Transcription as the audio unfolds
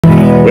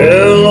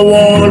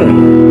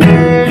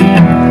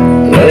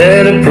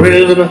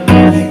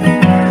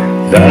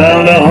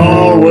down the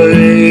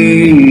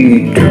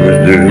hallway to his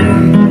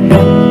doom.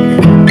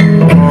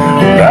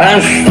 I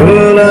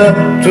stood up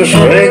to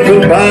say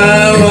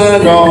goodbye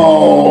like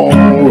all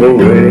the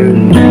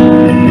rest.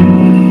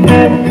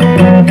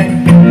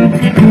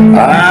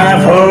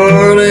 I've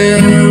heard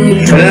him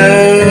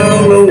tell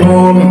the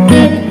woman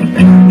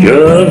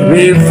just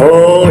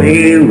before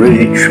he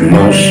reached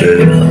my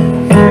cell,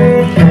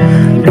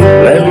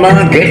 let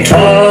my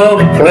guitar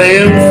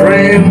playing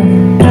friend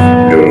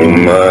do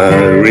my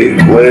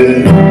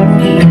request.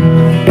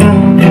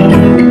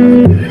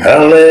 I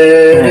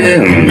let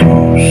him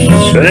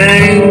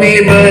sing me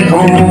back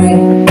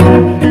home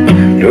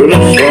to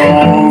the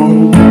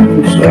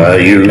songs I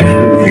used to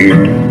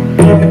hear,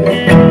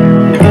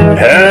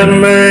 and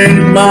make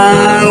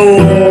my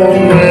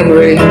own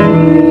memory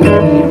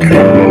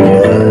come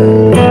alive.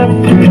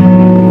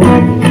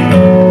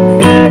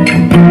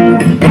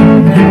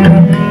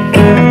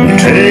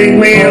 Take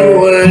me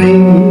away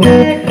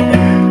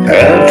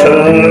and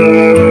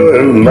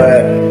turn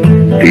back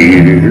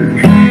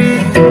years,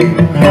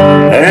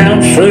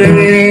 and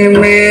sing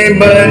me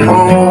back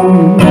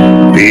home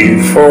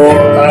before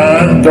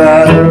I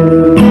die.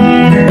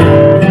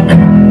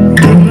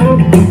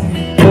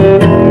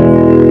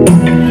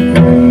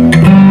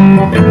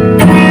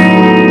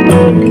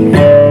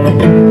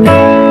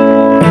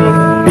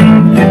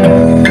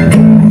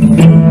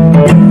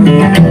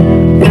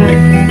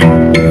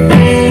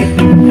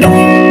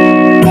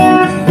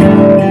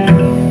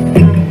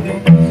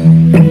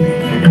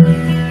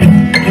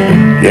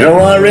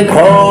 I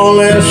recall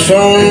that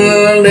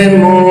Sunday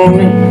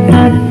morning,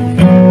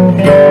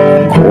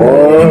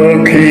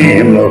 choir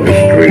came up the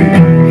street.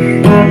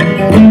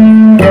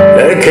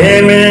 They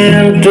came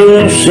in to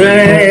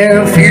sing a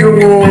few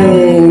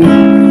old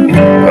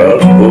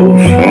gospel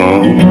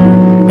songs.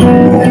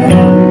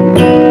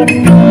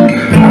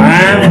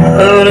 I've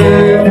heard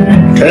him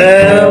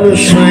tell the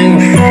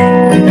saints,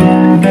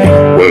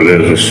 well,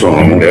 there's a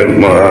song that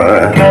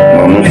my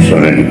mama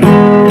sang.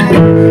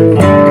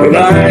 Could I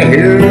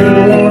hear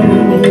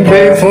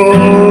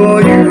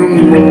before you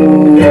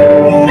move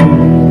on?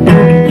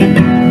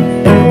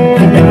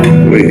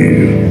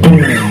 Please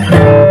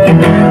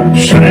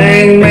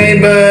sing me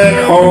back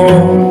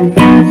home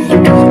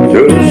to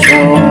the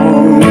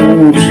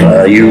songs I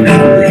used to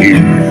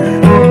hear,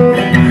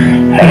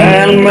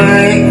 and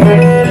make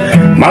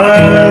my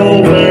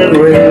old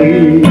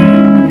memory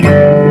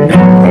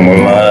come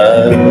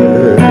alive.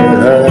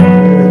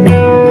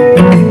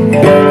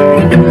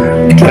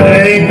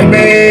 Take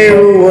me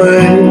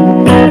away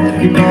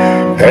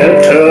and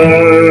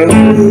turn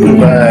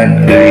back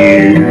the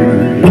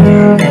years,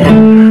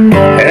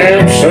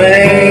 and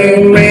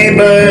sing me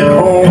back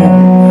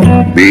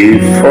home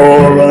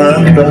before I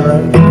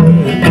die.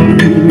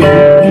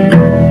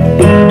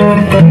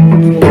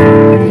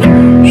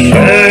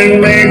 Sing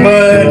me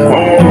back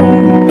home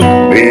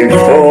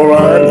before I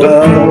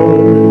die.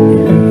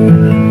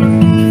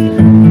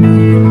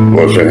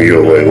 What's in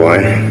your way,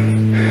 Wayn?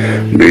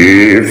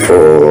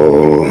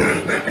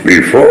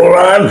 Before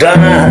I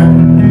die.